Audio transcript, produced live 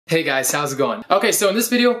Hey guys, how's it going? Okay, so in this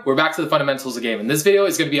video, we're back to the fundamentals of the game. And this video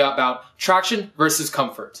is going to be about traction versus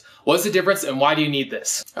comfort. What's the difference and why do you need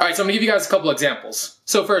this? Alright, so I'm going to give you guys a couple examples.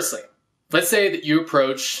 So firstly, let's say that you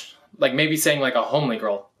approach, like maybe saying like a homely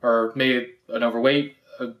girl, or maybe an overweight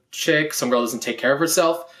chick, some girl doesn't take care of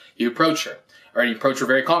herself, you approach her. Or you approach her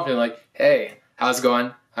very confidently like, hey, how's it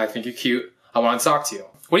going? I think you're cute. I want to talk to you.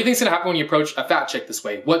 What do you think's going to happen when you approach a fat chick this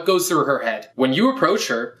way? What goes through her head? When you approach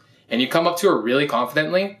her and you come up to her really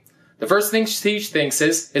confidently, the first thing she thinks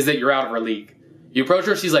is that you're out of her league. You approach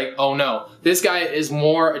her, she's like, oh no, this guy is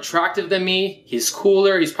more attractive than me, he's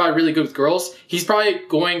cooler, he's probably really good with girls, he's probably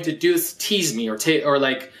going to do this to tease me, or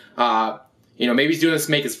like, maybe he's doing this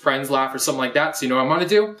to make his friends laugh or something like that, so you know what I'm gonna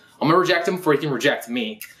do? I'm gonna reject him before he can reject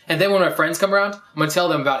me. And then when my friends come around, I'm gonna tell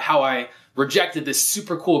them about how I rejected this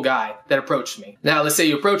super cool guy that approached me. Now, let's say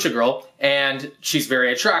you approach a girl and she's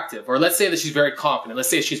very attractive, or let's say that she's very confident. Let's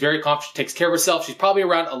say she's very confident, she takes care of herself, she's probably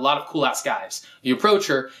around a lot of cool ass guys. You approach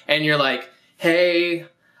her and you're like, hey,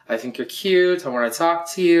 I think you're cute, I want to talk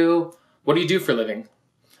to you. What do you do for a living?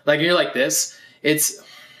 Like, you're like this.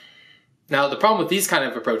 Now, the problem with these kind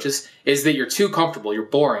of approaches is that you're too comfortable, you're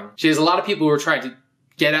boring. She has a lot of people who are trying to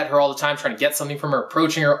get at her all the time, trying to get something from her,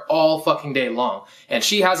 approaching her all fucking day long. And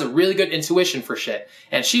she has a really good intuition for shit.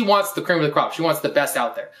 And she wants the cream of the crop. She wants the best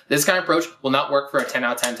out there. This kind of approach will not work for a 10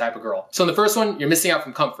 out of 10 type of girl. So in the first one, you're missing out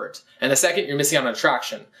from comfort. And the second, you're missing out on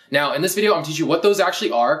attraction. Now, in this video, I'm going to teach you what those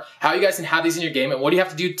actually are, how you guys can have these in your game, and what you have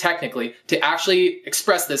to do technically to actually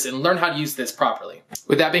express this and learn how to use this properly.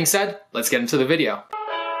 With that being said, let's get into the video.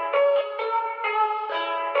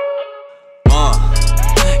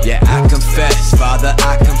 Yeah, I confess, Father,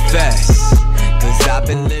 I confess, 'cause I've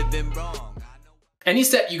been living wrong. Any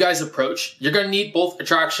set you guys approach, you're gonna need both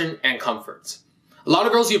attraction and comfort. A lot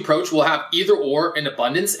of girls you approach will have either or in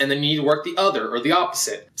abundance, and then you need to work the other or the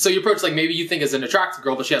opposite. So you approach, like maybe you think is an attractive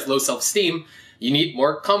girl, but she has low self-esteem, you need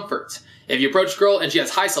more comfort. If you approach a girl and she has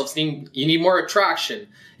high self-esteem, you need more attraction.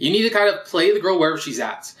 You need to kind of play the girl wherever she's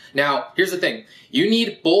at. Now, here's the thing. You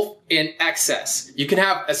need both in excess. You can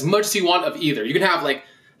have as much as you want of either. You can have like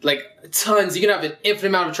tons, you can have an infinite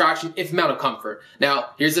amount of attraction, infinite amount of comfort. Now,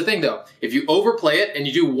 here's the thing though. If you overplay it and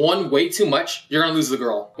you do one way too much, you're gonna lose the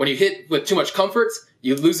girl. When you hit with too much comfort,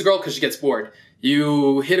 you lose the girl because she gets bored.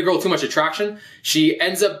 You hit a girl with too much attraction, she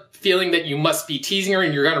ends up feeling that you must be teasing her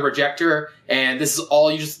and you're gonna reject her, and this is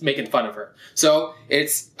all you just making fun of her. So,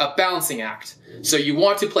 it's a balancing act. So you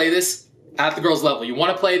want to play this at the girl's level. You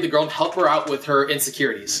want to play the girl and help her out with her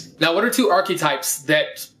insecurities. Now, what are two archetypes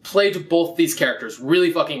that play to both these characters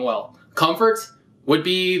really fucking well? Comfort would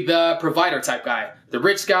be the provider type guy. The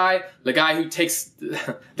rich guy, the guy who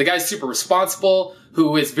the guy's super responsible,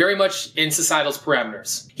 who is very much in societal's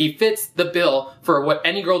parameters. He fits the bill for what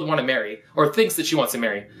any girl would want to marry, or thinks that she wants to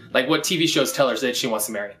marry. Like what TV shows tell her that she wants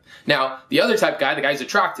to marry. Now, the other type guy, the guy who's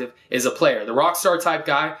attractive, is a player. The rock star type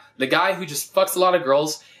guy, the guy who just fucks a lot of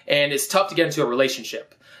girls, and it's tough to get into a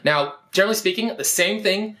relationship. Now, generally speaking, the same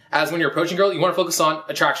thing as when you're approaching a girl, you want to focus on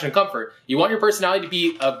attraction and comfort. You want your personality to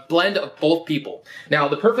be a blend of both people. Now,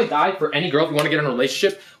 the perfect guy for any girl if you want to get in a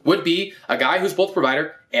relationship would be a guy who's both a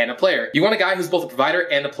provider and a player. You want a guy who's both a provider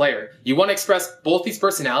and a player. You want to express both these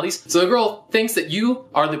personalities, so the girl thinks that you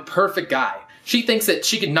are the perfect guy. She thinks that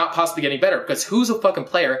she could not possibly get any better, because who's a fucking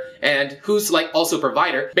player and who's like also a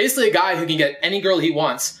provider? Basically a guy who can get any girl he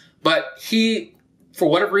wants, but he, for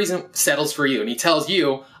whatever reason, settles for you. And he tells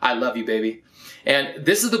you, I love you, baby. And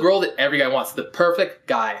this is the girl that every guy wants, the perfect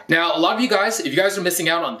guy. Now, a lot of you guys, if you guys are missing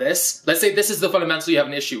out on this, let's say this is the fundamental you have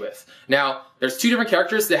an issue with. Now, there's two different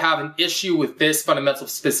characters that have an issue with this fundamental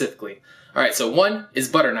specifically. All right, so one is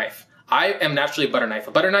butter knife. I am naturally a butter knife.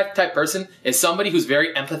 A butter knife type person is somebody who's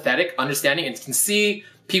very empathetic, understanding, and can see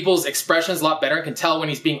people's expressions a lot better and can tell when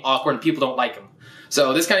he's being awkward and people don't like him.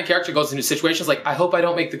 So this kind of character goes into situations like, I hope I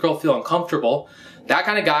don't make the girl feel uncomfortable. That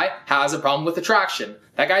kind of guy has a problem with attraction.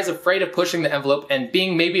 That guy's afraid of pushing the envelope and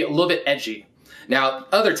being maybe a little bit edgy. Now,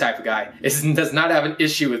 the other type of guy does not have an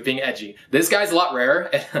issue with being edgy. This guy's a lot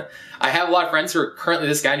rarer. I have a lot of friends who are currently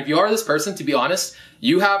this guy, and if you are this person, to be honest,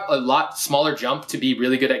 you have a lot smaller jump to be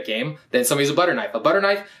really good at game than somebody who's a butter knife. A butter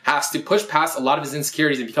knife has to push past a lot of his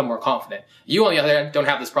insecurities and become more confident. You, on the other hand, don't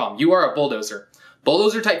have this problem. You are a bulldozer.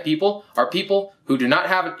 Bulldozer type people are people who do not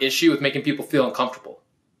have an issue with making people feel uncomfortable.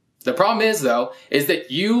 The problem is, though, is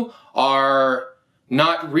that you are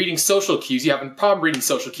not reading social cues. You have a problem reading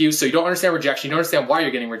social cues, so you don't understand rejection, you don't understand why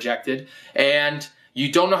you're getting rejected, and you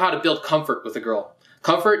don't know how to build comfort with a girl.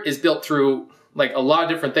 Comfort is built through like a lot of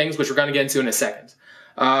different things, which we're going to get into in a second.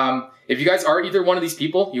 If you guys are either one of these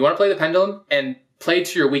people, you want to play the pendulum and play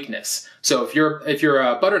to your weakness. So if you're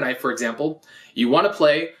a butter knife, for example, you want to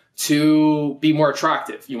play to be more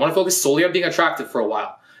attractive. You want to focus solely on being attractive for a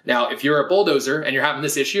while. Now, if you're a bulldozer and you're having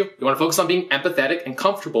this issue, you want to focus on being empathetic and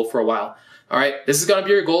comfortable for a while. All right, this is going to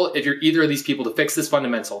be your goal if you're either of these people to fix this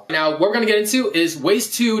fundamental. Now, what we're going to get into is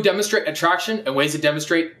ways to demonstrate attraction and ways to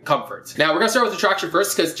demonstrate comfort. Now, we're going to start with attraction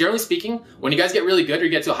first because generally speaking, when you guys get really good or you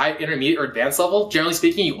get to a high, intermediate, or advanced level, generally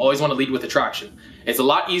speaking, you always want to lead with attraction. It's a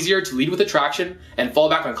lot easier to lead with attraction and fall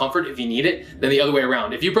back on comfort if you need it than the other way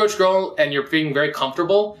around. If you approach a girl and you're being very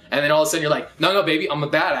comfortable and then all of a sudden you're like, no, baby, I'm a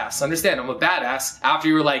badass. Understand, I'm a badass. After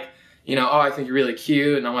you were like, you know, oh, I think you're really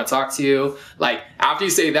cute and I want to talk to you. Like, after you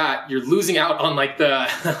say that, you're losing out on like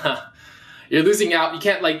the, you're losing out. You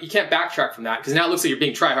can't backtrack from that because now it looks like you're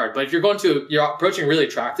being try hard. But if you're approaching really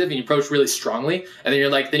attractive and you approach really strongly and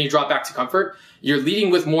then you drop back to comfort, you're leading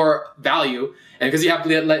with more value. And because you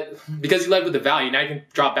led with the value, now you can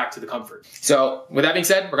drop back to the comfort. So with that being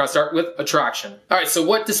said, we're going to start with attraction. All right, so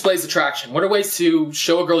what displays attraction? What are ways to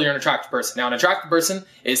show a girl you're an attractive person? Now, an attractive person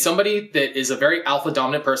is somebody that is a very alpha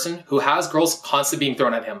dominant person who has girls constantly being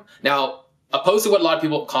thrown at him. Now, opposed to what a lot of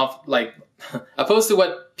people opposed to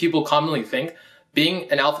what people commonly think,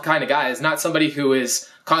 being an alpha kind of guy is not somebody who is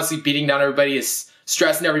constantly beating down everybody, is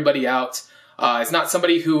stressing everybody out. It's not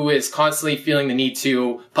somebody who is constantly feeling the need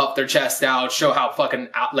to puff their chest out, show how fucking,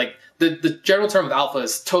 like, the general term of alpha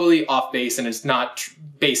is totally off base and it's not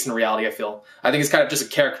based in reality, I feel. I think it's kind of just a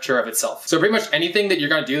caricature of itself. So pretty much anything that you're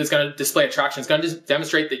going to do that's going to display attraction is going to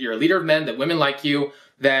demonstrate that you're a leader of men, that women like you,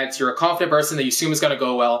 that you're a confident person, that you assume is going to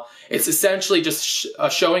go well. It's essentially just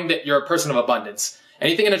showing that you're a person of abundance.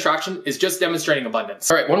 Anything in attraction is just demonstrating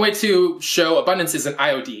abundance. All right, one way to show abundance is an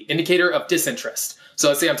IOD, indicator of disinterest. So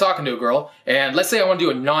let's say I'm talking to a girl, and let's say I want to do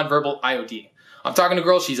a non-verbal IOD. I'm talking to a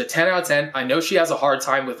girl, she's a 10 out of 10. I know she has a hard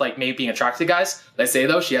time with like maybe being attracted to guys. Let's say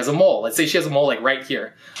though, she has a mole. Let's say she has a mole like right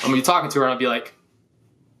here. I'm gonna be talking to her and I'll be like,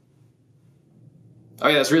 oh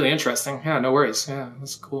yeah, that's really interesting. Yeah, no worries. Yeah,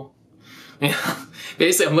 that's cool. Yeah.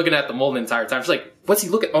 Basically, I'm looking at the mole the entire time. She's like, what's he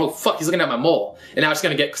looking? Oh, fuck, he's looking at my mole. And now she's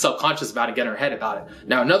going to get self-conscious about it, get in her head about it.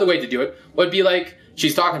 Now, another way to do it would be like,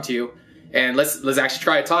 she's talking to you, and let's actually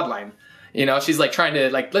try a Todd line. You know, she's like trying to,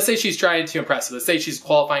 like, let's say she's trying to impress you. Let's say she's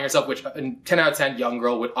qualifying herself, which a 10 out of 10 young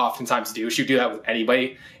girl would oftentimes do. She would do that with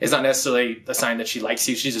anybody. It's not necessarily a sign that she likes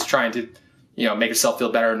you. She's just trying to, you know, make herself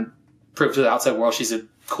feel better and prove to the outside world she's a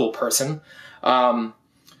cool person.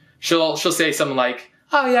 She'll say something like,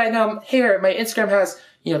 oh yeah, I know, here, my Instagram has,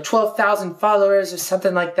 12,000 followers or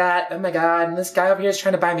something like that. Oh my God, and this guy over here is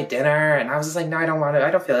trying to buy me dinner. And I was just like, no, I don't want it.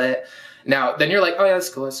 I don't feel it. Now, then you're like, oh yeah, that's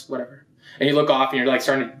cool, it's whatever. And you look off and you're like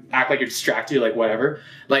starting to act like you're distracted, you're like, whatever.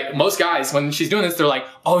 Like most guys, when she's doing this, they're like,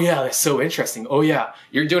 oh yeah, that's so interesting. Oh yeah,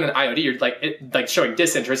 you're doing an IOD, you're like showing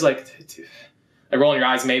disinterest, like rolling your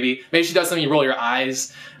eyes maybe. Maybe she does something, you roll your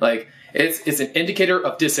eyes. Like, it's an indicator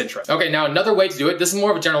of disinterest. Okay, now another way to do it, this is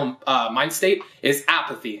more of a general mind state, is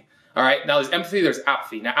apathy. All right, now there's empathy, there's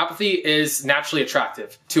apathy. Now apathy is naturally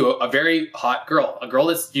attractive to a very hot girl. A girl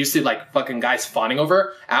that's used to like fucking guys fawning over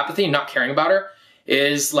her. Apathy, not caring about her,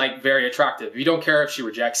 is like very attractive. You don't care if she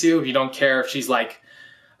rejects you, you don't care if she's like,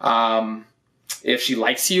 if she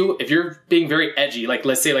likes you, if you're being very edgy, like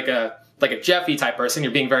let's say like a Jeffy type person,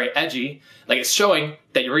 you're being very edgy, like it's showing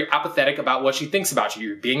that you're very apathetic about what she thinks about you.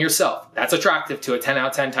 You're being yourself. That's attractive to a 10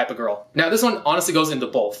 out of 10 type of girl. Now this one honestly goes into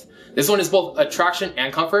both. This one is both attraction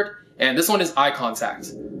and comfort, and this one is eye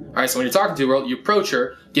contact. All right, so when you're talking to a girl, you approach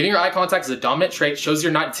her, giving her eye contact is a dominant trait, shows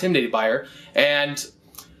you're not intimidated by her, and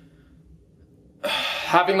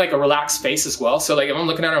having like a relaxed face as well. So like if I'm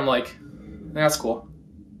looking at her, I'm like, that's cool.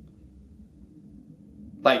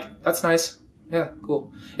 Like, that's nice. Yeah,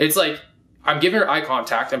 cool. It's like, I'm giving her eye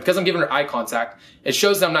contact, and because I'm giving her eye contact, it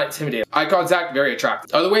shows that I'm not intimidated. Eye contact, very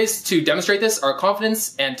attractive. Other ways to demonstrate this are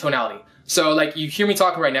confidence and tonality. So like, you hear me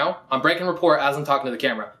talking right now, I'm breaking rapport as I'm talking to the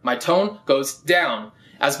camera. My tone goes down,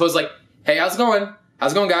 as opposed to like, hey, how's it going?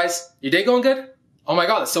 How's it going, guys? Your day going good? Oh my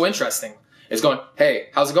God, that's so interesting. It's going, hey,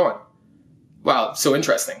 how's it going? Wow, so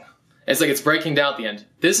interesting. It's like, it's breaking down at the end.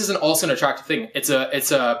 This isn't also an attractive thing. It's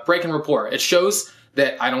a breaking rapport. It shows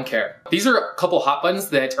that I don't care. These are a couple hot buttons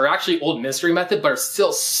that are actually old mystery method, but are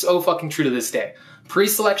still so fucking true to this day.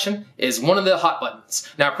 Pre-selection is one of the hot buttons.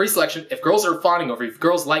 Now, pre-selection, if girls are fawning over you, if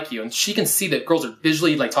girls like you, and she can see that girls are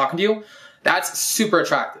visually like talking to you, that's super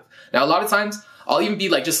attractive. Now, a lot of times, I'll even be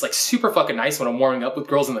like just like super fucking nice when I'm warming up with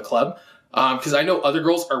girls in the club, because I know other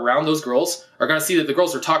girls around those girls are gonna see that the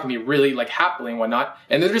girls are talking to me really like happily and whatnot,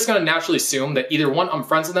 and they're just gonna naturally assume that either one, I'm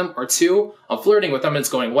friends with them, or two, I'm flirting with them and it's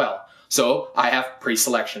going well. So I have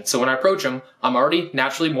pre-selection. So when I approach them, I'm already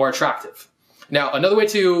naturally more attractive. Now, another way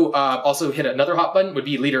to also hit another hot button would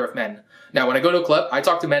be leader of men. Now, when I go to a club, I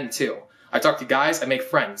talk to men too. I talk to guys, I make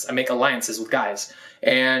friends, I make alliances with guys.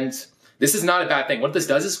 And this is not a bad thing. What this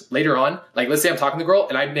does is later on, like let's say I'm talking to a girl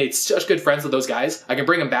and I've made such good friends with those guys, I can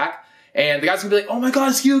bring them back and the guys are gonna be like, oh my God,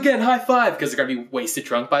 it's you again, high five, because they're gonna be wasted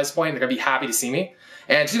drunk by this point. They're gonna be happy to see me.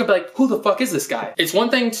 And she's gonna be like, who the fuck is this guy? It's one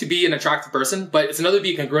thing to be an attractive person, but it's another to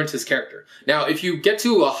be congruent to his character. Now, if you get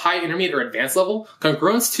to a high, intermediate, or advanced level,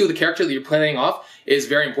 congruence to the character that you're playing off is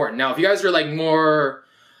very important. Now, if you guys are like more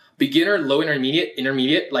beginner, low,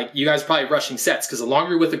 intermediate, like you guys are probably rushing sets, because the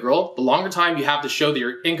longer you're with a girl, the longer time you have to show that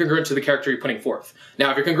you're incongruent to the character you're putting forth.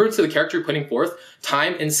 Now, if you're congruent to the character you're putting forth,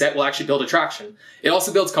 time in set will actually build attraction. It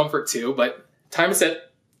also builds comfort too, but time in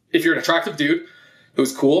set, if you're an attractive dude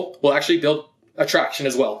who's cool, will actually build attraction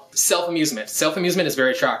as well. Self-amusement. Self-amusement is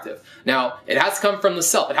very attractive. Now, it has to come from the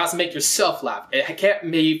self. It has to make yourself laugh. It can't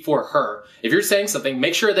be for her. If you're saying something,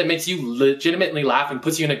 make sure that it makes you legitimately laugh and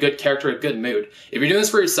puts you in a good character, a good mood. If you're doing this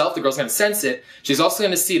for yourself, the girl's gonna sense it. She's also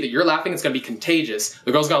gonna see that you're laughing. It's gonna be contagious.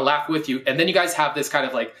 The girl's gonna laugh with you. And then you guys have this kind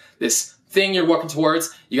of like, this thing you're working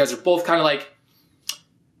towards. You guys are both kind of like,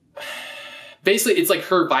 basically, it's like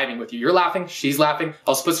her vibing with you. You're laughing, she's laughing.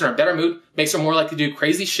 Also puts her in a better mood, makes her more likely to do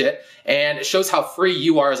crazy shit, and it shows how free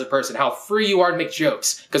you are as a person, how free you are to make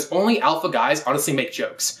jokes. Because only alpha guys honestly make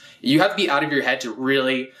jokes. You have to be out of your head to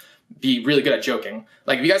really be really good at joking.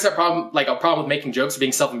 Like, if you guys have a problem with making jokes or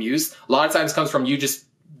being self-amused, a lot of times comes from you just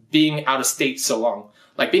being out of state so long.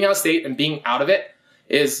 Like, being out of state and being out of it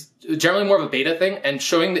is generally more of a beta thing, and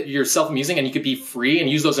showing that you're self-amusing and you could be free and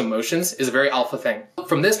use those emotions is a very alpha thing.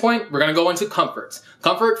 From this point, we're gonna go into comfort.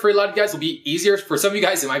 Comfort for a lot of you guys will be easier. For some of you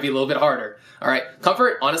guys, it might be a little bit harder. All right,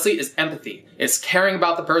 comfort, honestly, is empathy. It's caring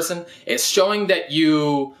about the person. It's showing that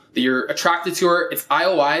you're attracted to her. It's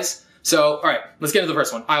IOIs. So, all right, let's get into the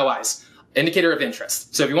first one, IOIs. Indicator of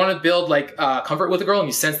interest. So if you want to build like comfort with a girl and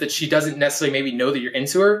you sense that she doesn't necessarily maybe know that you're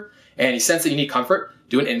into her, and you sense that you need comfort,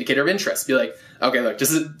 do an indicator of interest. Be like, okay, look,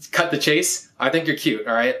 just to cut the chase, I think you're cute,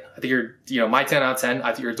 all right? I think you're, my 10 out of 10,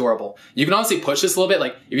 I think you're adorable. You can honestly push this a little bit,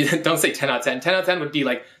 like, if you don't say 10 out of 10, 10 out of 10 would be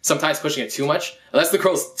like, sometimes pushing it too much. Unless the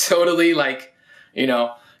girl's totally like,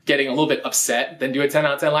 getting a little bit upset, then do a 10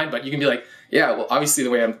 out of 10 line, but you can be like, yeah, well, obviously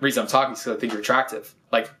the reason I'm talking is because I think you're attractive.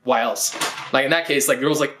 Like, why else? Like, in that case, like, the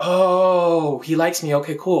girl's like, oh, he likes me,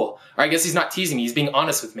 okay, cool. Or I guess he's not teasing me, he's being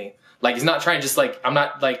honest with me. Like, he's not trying to just like, I'm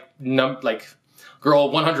not like,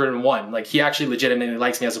 girl 101. Like, he actually legitimately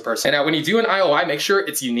likes me as a person. And now when you do an IOI, make sure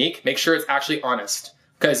it's unique. Make sure it's actually honest,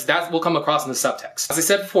 because that will come across in the subtext. As I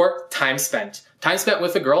said before, time spent. Time spent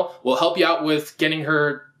with a girl will help you out with getting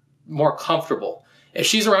her more comfortable. If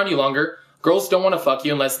she's around you longer, girls don't want to fuck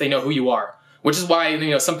you unless they know who you are. Which is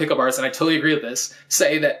why, some pickup artists, and I totally agree with this,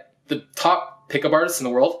 say that the top pickup artists in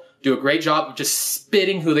the world do a great job of just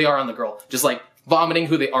spitting who they are on the girl. Just like vomiting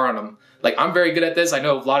who they are on them. Like, I'm very good at this. I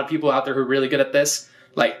know a lot of people out there who are really good at this.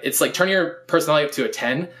 Like, it's like turning your personality up to a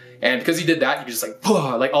 10. And because you did that, you're just like,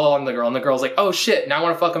 like all on the girl. And the girl's like, oh shit, now I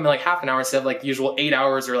want to fuck him in like half an hour instead of like the usual 8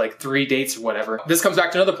 hours or like 3 dates or whatever. This comes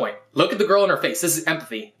back to another point. Look at the girl in her face. This is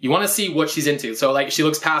empathy. You want to see what she's into. So like, she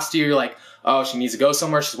looks past you, you're like, oh, she needs to go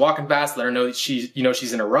somewhere. She's walking fast. Let her know that she's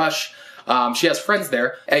in a rush. She has friends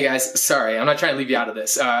there. Hey guys, sorry, I'm not trying to leave you out of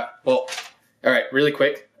this. Well, all right, really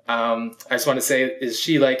quick. I just want to say, is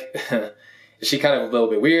she like, is she kind of a little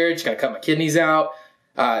bit weird? She's gonna cut my kidneys out.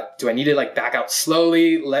 Do I need to like back out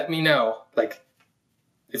slowly? Let me know. Like,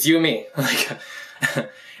 it's you and me. Like,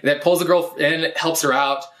 that pulls the girl in, it helps her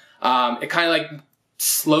out. It kind of like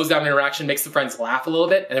slows down interaction, makes the friends laugh a little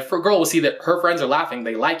bit. And if a girl will see that her friends are laughing,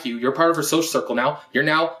 they like you, you're part of her social circle now, you're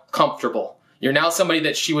now comfortable. You're now somebody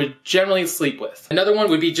that she would generally sleep with. Another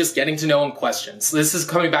one would be just getting to know him questions. This is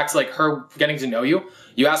coming back to like her getting to know you.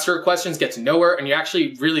 You ask her questions, get to know her, and you're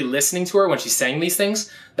actually really listening to her when she's saying these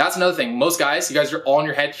things. That's another thing. Most guys, you guys are all in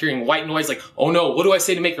your head hearing white noise like, oh no, what do I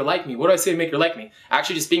say to make her like me? What do I say to make her like me?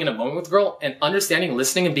 Actually just being in a moment with the girl and understanding,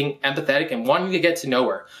 listening, and being empathetic and wanting to get to know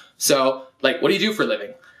her. So, like, what do you do for a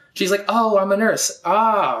living? She's like, oh, I'm a nurse.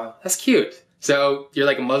 Ah, that's cute. So, you're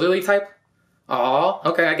like a motherly type? Aw,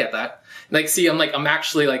 okay, I get that. Like, see, I'm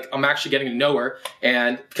actually getting to know her,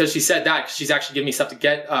 and because she said that, she's actually giving me stuff to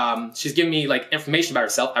get, she's giving me, like, information about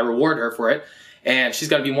herself. I reward her for it, and she's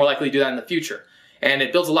gonna be more likely to do that in the future. And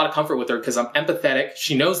it builds a lot of comfort with her, because I'm empathetic.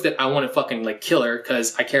 She knows that I want to fucking, like, kill her,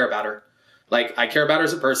 because I care about her. Like, I care about her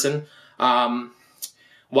as a person. Why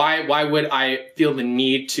would I feel the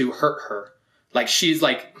need to hurt her? Like, she's,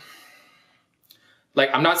 like,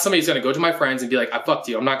 I'm not somebody who's gonna go to my friends and be like, I fucked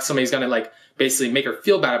you. I'm not somebody who's gonna, like, basically make her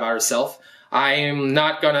feel bad about herself. I'm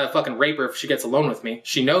not gonna fucking rape her if she gets alone with me.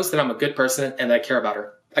 She knows that I'm a good person and that I care about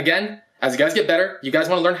her. Again, as you guys get better, you guys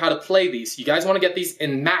want to learn how to play these. You guys want to get these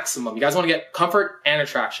in maximum. You guys want to get comfort and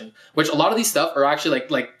attraction, which a lot of these stuff are actually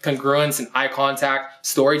like congruence and eye contact,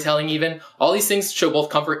 storytelling even. All these things show both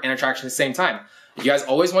comfort and attraction at the same time. You guys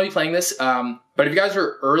always want to be playing this, but if you guys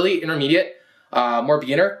are early, intermediate, more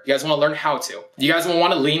beginner, you guys want to learn how to. You guys will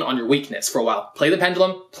want to lean on your weakness for a while. Play the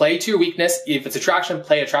pendulum, play to your weakness. If it's attraction,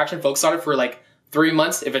 play attraction, focus on it for like 3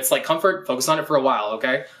 months. If it's like comfort, focus on it for a while,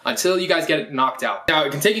 okay? Until you guys get it knocked out. Now,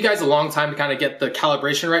 it can take you guys a long time to kind of get the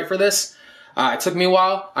calibration right for this. It took me a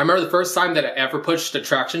while. I remember the first time that I ever pushed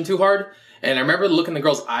attraction too hard, and I remember looking in the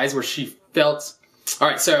girl's eyes where she felt, all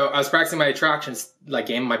right, so I was practicing my attractions like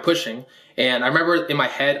game, my pushing, and I remember in my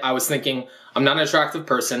head, I was thinking, I'm not an attractive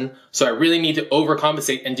person, so I really need to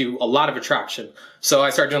overcompensate and do a lot of attraction. So I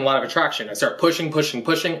started doing a lot of attraction. I started pushing, pushing,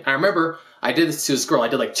 pushing. And I remember I did this to this girl. I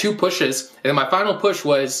did like 2 pushes, and then my final push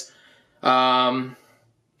was, I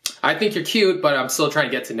think you're cute, but I'm still trying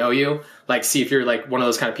to get to know you. Like, see if you're like one of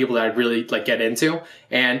those kind of people that I'd really like get into.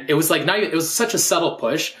 And it was like not even, it was such a subtle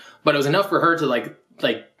push, but it was enough for her to like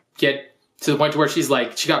get to the point to where she's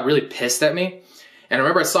like, she got really pissed at me. And I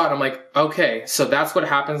remember I saw it and I'm like, okay, so that's what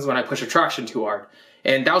happens when I push attraction too hard.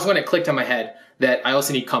 And that was when it clicked in my head that I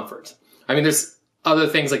also need comfort. I mean, there's other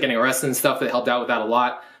things like getting arrested and stuff that helped out with that a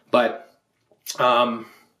lot. But,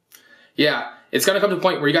 yeah, it's going to come to a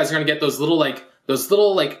point where you guys are going to get those little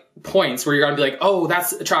points where you're going to be like, oh,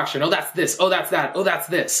 that's attraction. Oh, that's this. Oh, that's that. Oh, that's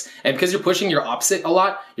this. And because you're pushing your opposite a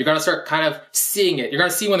lot, you're going to start kind of seeing it. You're going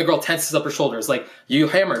to see when the girl tenses up her shoulders, like you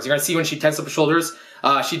hammers. You're going to see when she tenses up her shoulders.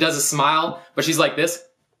 She does a smile, but she's like this.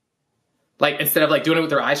 Like, instead of like doing it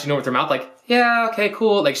with her eyes, she's doing it with her mouth, like, yeah, okay,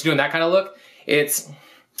 cool. Like, she's doing that kind of look.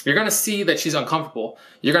 You're going to see that she's uncomfortable.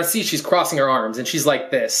 You're going to see she's crossing her arms and she's like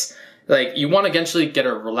this. Like, you want to eventually get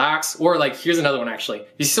her relaxed, or like, here's another one actually.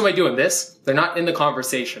 You see somebody doing this, they're not in the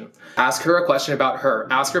conversation. Ask her a question about her.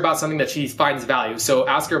 Ask her about something that she finds value. So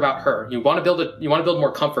ask her about her. You want to build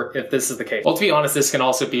more comfort if this is the case. Well, to be honest, this can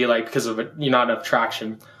also be like because of not enough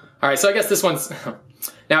traction. All right, so I guess this one's,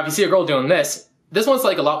 now if you see a girl doing this one's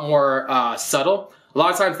like a lot more subtle. A lot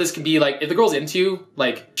of times this can be like, if the girl's into you,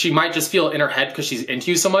 like she might just feel in her head because she's into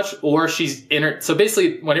you so much, or she's in her, so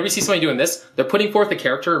basically whenever you see somebody doing this, they're putting forth a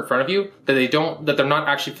character in front of you that they're not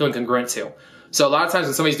actually feeling congruent to. So a lot of times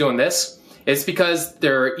when somebody's doing this, it's because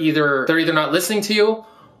they're either not listening to you,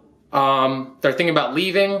 they're thinking about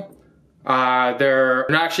leaving, they're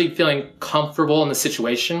not actually feeling comfortable in the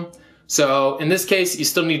situation. So in this case, you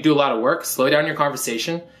still need to do a lot of work, slow down your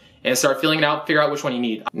conversation, and start feeling it out, figure out which one you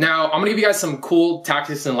need. Now, I'm gonna give you guys some cool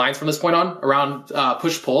tactics and lines from this point on around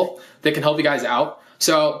push-pull that can help you guys out.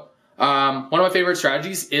 So, one of my favorite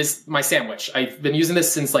strategies is my sandwich. I've been using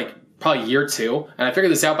this since like probably year 2, and I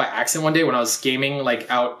figured this out by accident one day when I was gaming like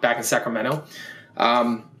out back in Sacramento.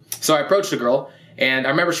 So I approached a girl, and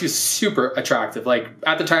I remember she was super attractive, like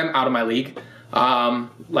at the time out of my league.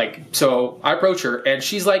 So I approach her, and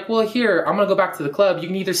she's like, well, here, I'm gonna go back to the club. You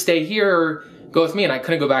can either stay here or go with me. And I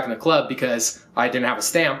couldn't go back in the club because I didn't have a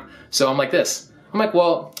stamp. So I'm like this. I'm like,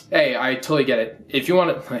 well, hey, I totally get it. If you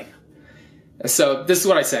want to, like, so this is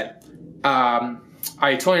what I said. I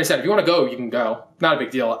totally understand. If you want to go, you can go. Not a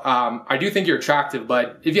big deal. I do think you're attractive,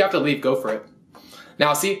 but if you have to leave, go for it.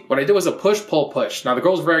 Now, see, what I did was a push, pull, push. Now, the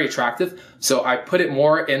girl's very attractive, so I put it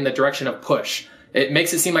more in the direction of push. It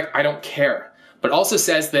makes it seem like I don't care, but also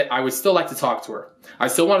says that I would still like to talk to her. I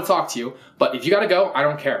still want to talk to you, but if you got to go, I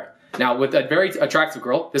don't care. Now, with a very attractive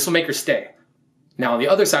girl, this will make her stay. Now, on the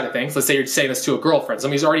other side of things, let's say you're saying this to a girlfriend,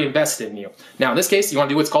 somebody who's already invested in you. Now, in this case, you want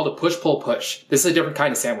to do what's called a push-pull-push. This is a different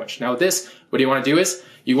kind of sandwich. Now, with this, what you want to do is,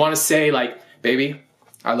 you want to say, like, baby,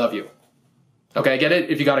 I love you. Okay, I get it.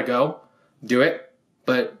 If you got to go, do it.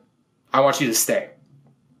 But I want you to stay.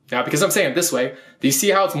 Now, because I'm saying it this way, do you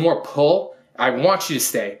see how it's more pull? I want you to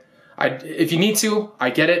stay. If you need to,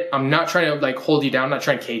 I get it. I'm not trying to, like, hold you down. I'm not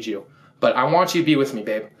trying to cage you. But I want you to be with me,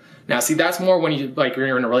 babe. Now, see, that's more when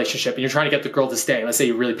you're in a relationship and you're trying to get the girl to stay. Let's say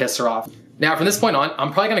you really pissed her off. Now, from this point on,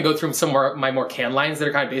 I'm probably going to go through some more my more canned lines that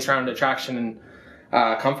are kind of based around attraction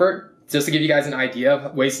and comfort, just to give you guys an idea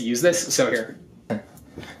of ways to use this. So here,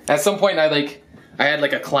 at some point, I had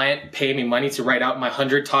like a client pay me money to write out my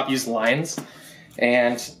 100 top used lines,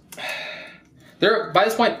 and by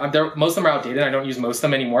this point, most of them are outdated. I don't use most of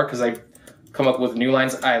them anymore because I've come up with new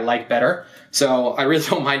lines I like better. So I really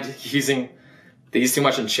don't mind using these too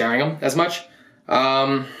much and sharing them as much.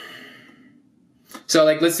 So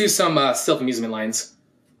like, let's do some self-amusement lines.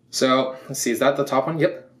 So let's see, is that the top one?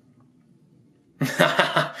 Yep.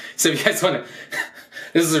 So if you guys want to,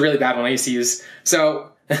 this is a really bad one I used to use.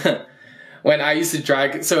 So when I used to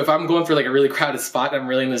drag, so if I'm going through like a really crowded spot, I'm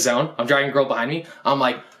really in the zone, I'm dragging a girl behind me, I'm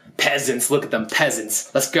like, peasants, look at them,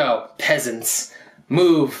 peasants. Let's go, peasants.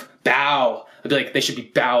 Move, bow. I'd be like, they should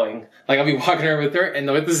be bowing. Like, I'll be walking around with her, and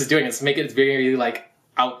what this is doing is make it very, like,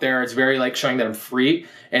 out there. It's very, like, showing that I'm free,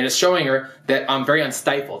 and it's showing her that I'm very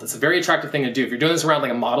unstifled. It's a very attractive thing to do. If you're doing this around,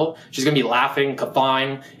 like, a model, she's gonna be laughing,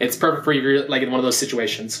 kaffing. It's perfect for you if you're, like, in one of those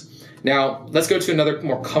situations. Now, let's go to another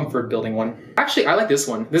more comfort-building one. Actually, I like this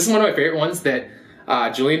one. This is one of my favorite ones that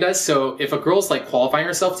Julian does. So if a girl's, like, qualifying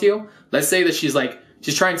herself to you, let's say that she's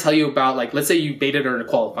trying to tell you about, like, let's say you baited her into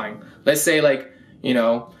qualifying. Let's say, like, you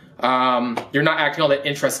know, you're not acting all that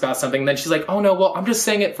interested about something. And then she's like, oh no, well, I'm just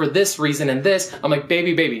saying it for this reason and this. I'm like,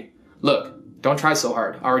 baby, look, don't try so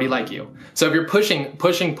hard. I already like you. So if you're pushing,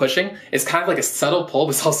 it's kind of like a subtle pull,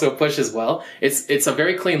 but it's also a push as well. It's a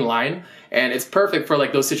very clean line, and it's perfect for,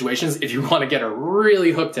 like, those situations if you want to get her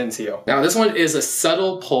really hooked into you. Now, this one is a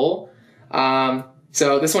subtle pull.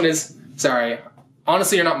 So this one is, sorry,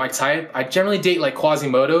 honestly, you're not my type. I generally date, like,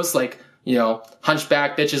 Quasimodos, like, you know,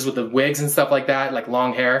 hunchback bitches with the wigs and stuff like that, like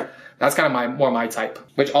long hair. That's kind of more my type,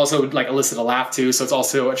 which also, like, elicit a laugh too, so it's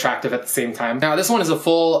also attractive at the same time. Now, this one's a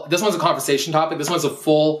conversation topic. This one's a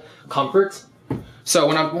full comfort. So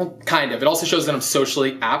when well, kind of, it also shows that I'm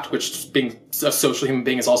socially apt, which being a social human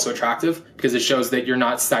being is also attractive because it shows that you're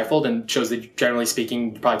not stifled and shows that, generally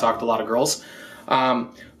speaking, you probably talk to a lot of girls.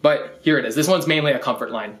 But here it is. This one's mainly a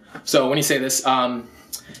comfort line. So when you say this,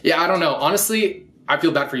 yeah, I don't know. Honestly, I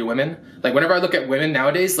feel bad for you women. Like, whenever I look at women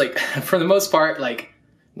nowadays, like, for the most part, like,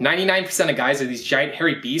 99% of guys are these giant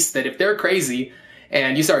hairy beasts that if they're crazy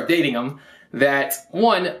and you start dating them, that,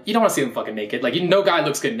 one, you don't want to see them fucking naked. Like, no guy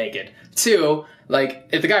looks good naked. Two, like,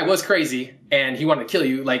 if the guy was crazy and he wanted to kill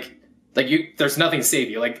you, there's nothing to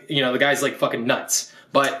save you. Like, you know, the guy's, like, fucking nuts.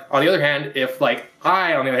 But on the other hand, if, like,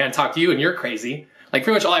 I, on the other hand, talk to you and you're crazy, like,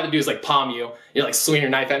 pretty much all I have to do is, like, palm you. You're, like, swing your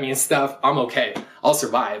knife at me and stuff. I'm okay. I'll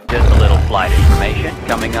survive. Just a little flight information.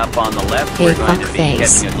 Coming up on the left, we're going to be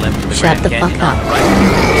catching a glimpse of the Grand Canyon on the right.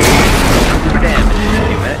 For damage in a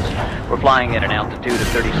few minutes. We're flying at an altitude of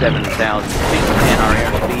 37,000 feet, and our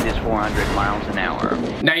airspeed is 400 miles an hour.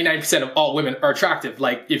 99% of all women are attractive.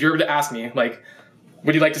 Like, if you were to ask me, like,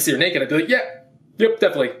 would you like to see her naked? I'd be like, yeah. Yep,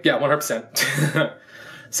 definitely. Yeah, 100%.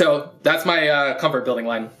 So that's my comfort building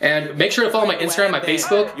line. And make sure to follow my Instagram, my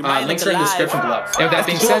Facebook. Links are in the description below. And with that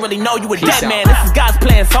being said, really know you a dead man. This is God's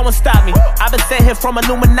plan. Someone stop me. I've been sent here from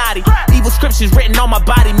Illuminati. Evil scriptures written on my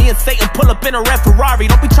body. Me and Satan pull up in a red Ferrari.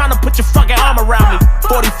 Don't be trying to put your fucking arm around me.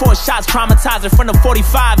 44 shots traumatizing from the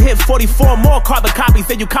 45. Hit 44 more carbon copies.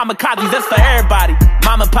 Then you kamikazes. That's for everybody.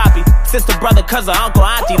 Mama, poppy, sister, brother, cousin, uncle,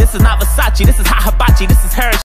 auntie. This is not Versace. This is hot hibachi. This is her.